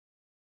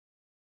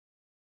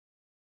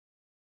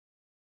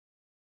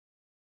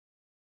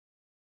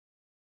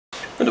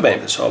Muito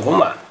bem, pessoal, vamos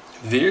lá.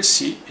 Ver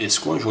se esse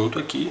conjunto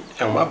aqui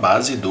é uma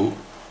base do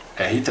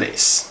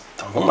R3.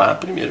 Então vamos lá,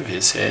 primeiro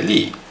ver se é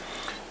LI.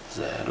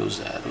 0,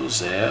 0,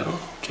 0,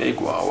 que é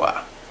igual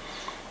a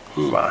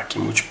um A que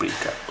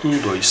multiplica 1,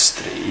 2,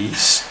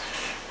 3,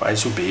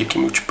 mais o B que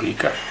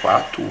multiplica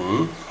 4,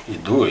 1 e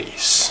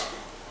 2.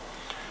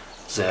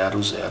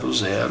 0, 0,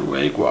 0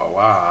 é igual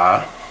a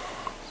A,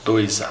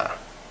 2A,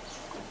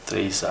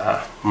 3A,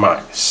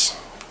 mais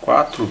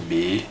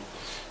 4B,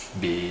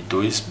 B,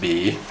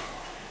 2B,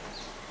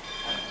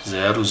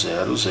 0,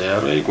 0,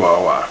 0 é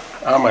igual a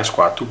A mais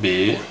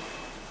 4B,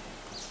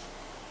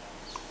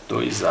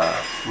 2A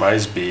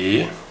mais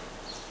B,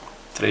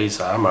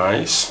 3A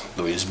mais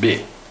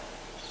 2B.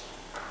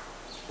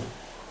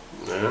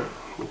 Né?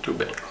 Muito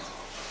bem.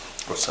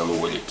 Coçando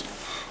o olho aqui.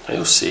 Então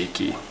eu sei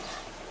que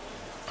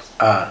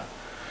A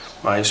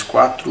mais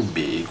 4B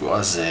igual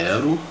a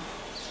 0,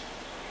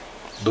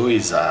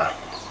 2A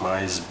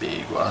mais B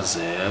igual a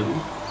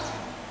 0,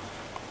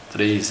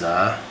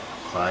 3A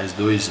mais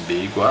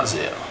 2B igual a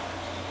 0.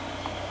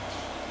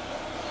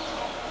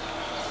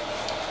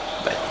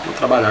 Bem, vou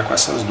trabalhar com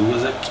essas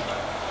duas aqui.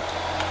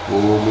 Vou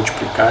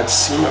multiplicar de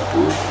cima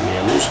por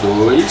menos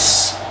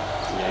 2,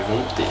 e aí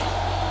vamos ter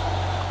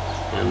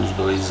menos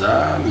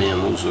 2A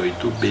menos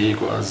 8B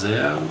igual a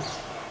 0,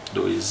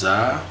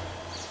 2A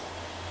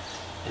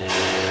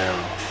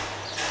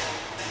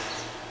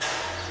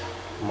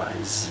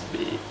mais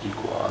B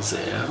igual a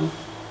 0,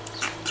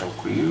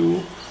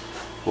 tranquilo.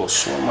 Vou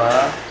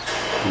somar,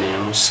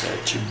 menos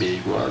 7B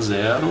igual a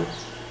 0,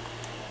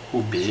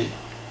 o B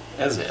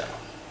é 0,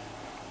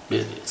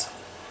 beleza.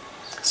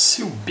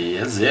 Se o B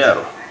é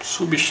 0,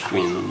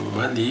 substituindo num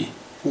ali,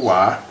 o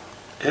A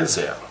é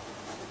 0.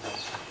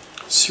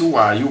 Se o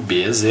A e o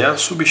B é 0,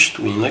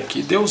 substituindo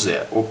aqui, deu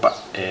 0. Opa,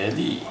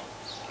 LI.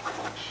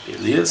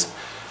 Beleza?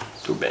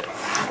 Muito bem.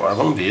 Agora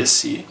vamos ver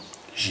se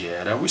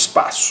gera o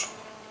espaço.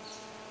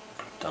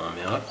 Então, a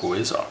mesma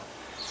coisa, ó.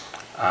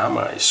 A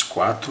mais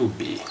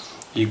 4B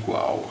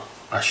igual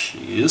a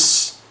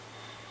X,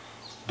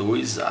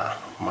 2A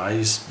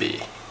mais B.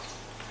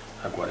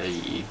 Agora é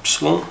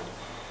Y.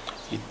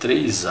 E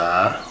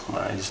 3A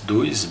mais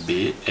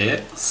 2B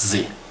é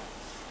Z.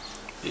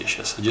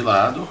 Deixa essa de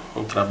lado,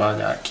 vamos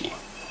trabalhar aqui.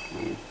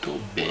 Muito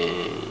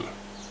bem.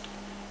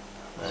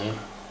 Né?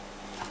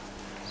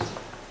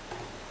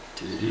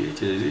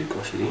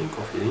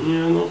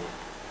 Conferindo.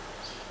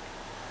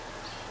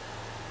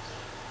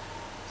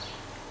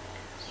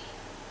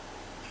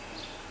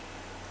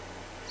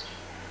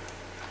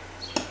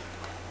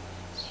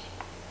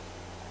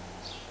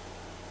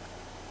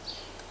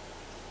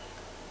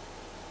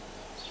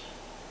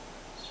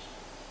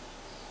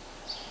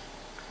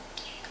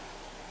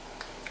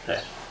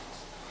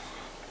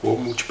 Vou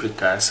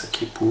multiplicar isso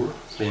aqui por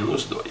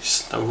menos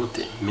 2. Então, eu vou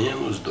ter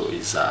menos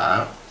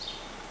 2A,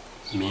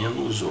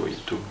 menos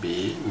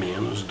 8B,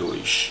 menos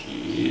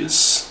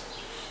 2x.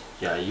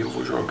 E aí, eu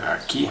vou jogar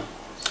aqui,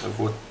 eu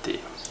vou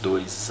ter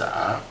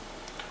 2A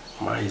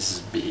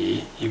mais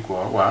B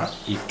igual a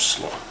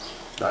Y.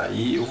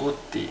 Daí, eu vou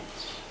ter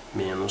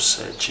menos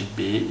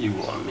 7B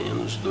igual a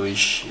menos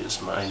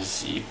 2x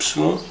mais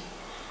Y.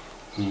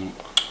 Aí,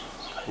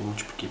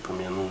 multipliquei por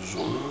menos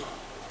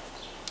 1.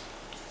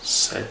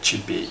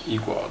 7B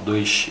igual a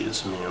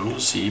 2x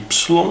menos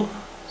y,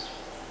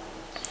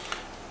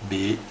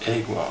 b é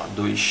igual a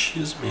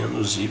 2x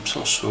menos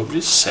y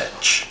sobre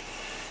 7.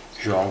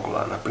 Jogo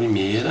lá na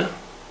primeira,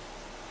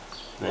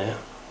 né?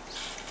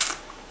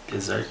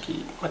 Apesar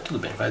que, mas tudo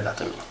bem, vai dar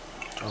também.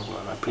 Jogo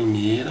lá na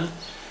primeira,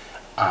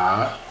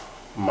 a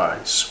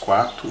mais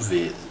 4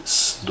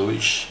 vezes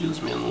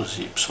 2x menos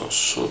y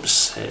sobre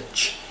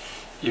 7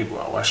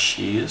 igual a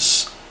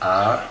x,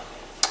 a...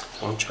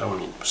 Vamos tirar o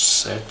mínimo,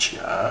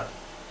 7A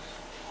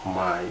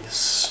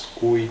mais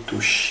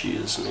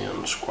 8x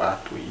menos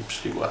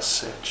 4y igual a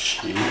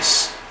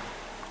 7x.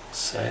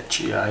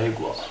 7A é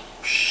igual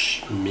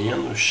a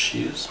menos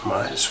x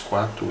mais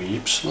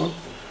 4y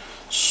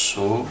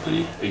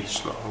sobre...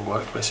 Isso não,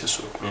 agora que vai ser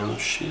sobre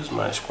menos x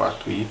mais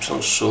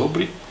 4y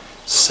sobre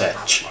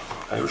 7.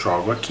 Aí eu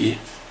jogo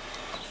aqui,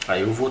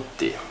 aí eu vou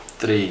ter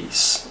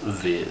 3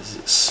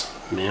 vezes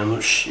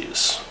menos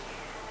x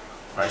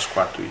mais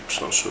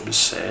 4y sobre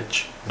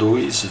 7,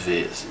 2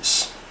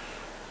 vezes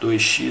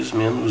 2x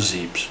menos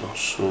y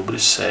sobre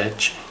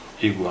 7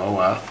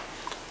 igual a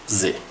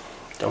z.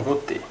 Então, vou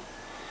ter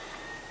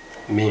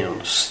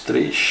menos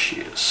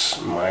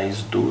 3x mais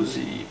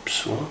 12y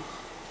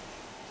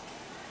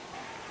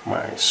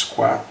mais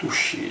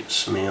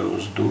 4x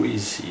menos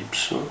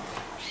 2y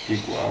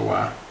igual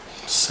a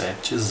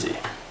 7z.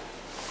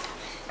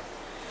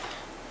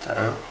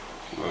 Tá?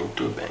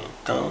 Muito bem.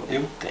 Então,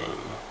 eu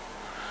tenho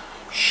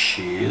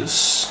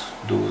x,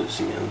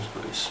 12 menos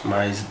 2,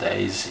 mais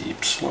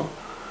 10y,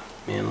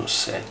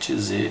 menos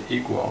 7z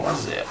igual a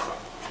 0.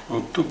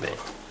 Muito bem.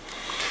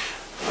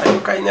 Aí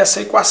eu caí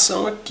nessa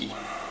equação aqui,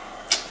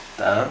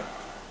 tá?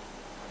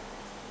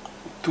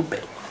 Muito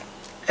bem.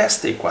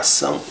 Esta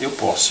equação eu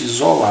posso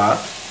isolar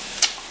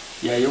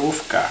E aí eu vou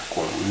ficar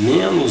com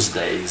menos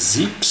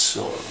 10y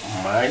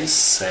mais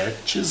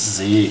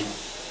 7z.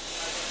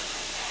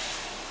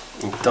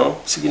 Então,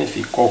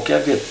 significa que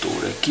qualquer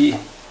vetor aqui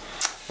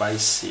vai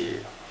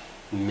ser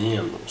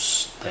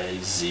menos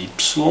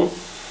 10y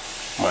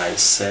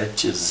mais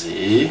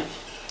 7z,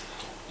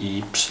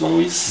 y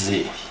e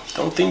z.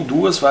 Então, tem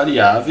duas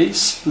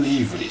variáveis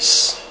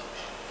livres.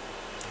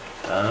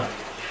 Tá?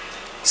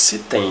 Se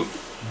tem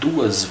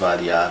duas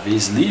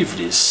variáveis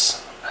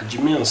livres, a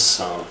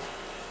dimensão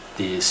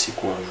desse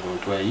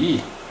conjunto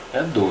aí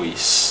é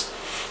 2.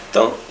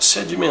 Então, se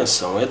a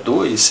dimensão é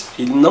 2,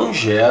 ele não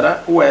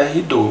gera o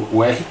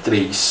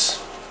R3.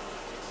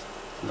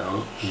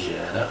 Não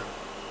gera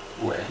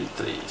o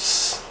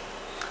R3.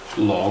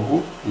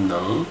 Logo,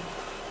 não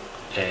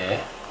é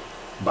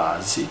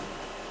base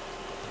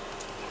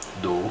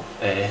do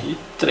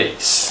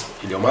R3.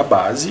 Ele é uma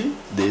base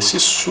desse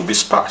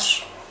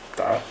subespaço,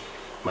 tá?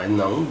 Mas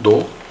não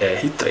do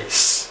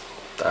R3,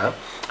 tá?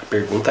 A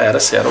pergunta era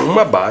se era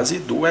uma base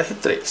do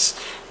R3.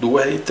 Do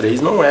R3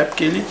 não é,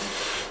 porque ele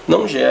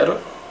não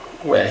gera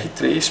o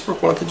R3 por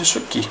conta disso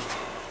aqui,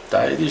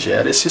 tá? Ele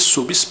gera esse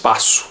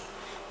subespaço.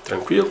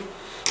 Tranquilo?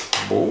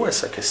 Boa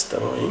essa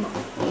questão, hein?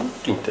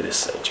 Muito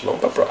interessante. Vamos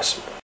para a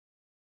próxima.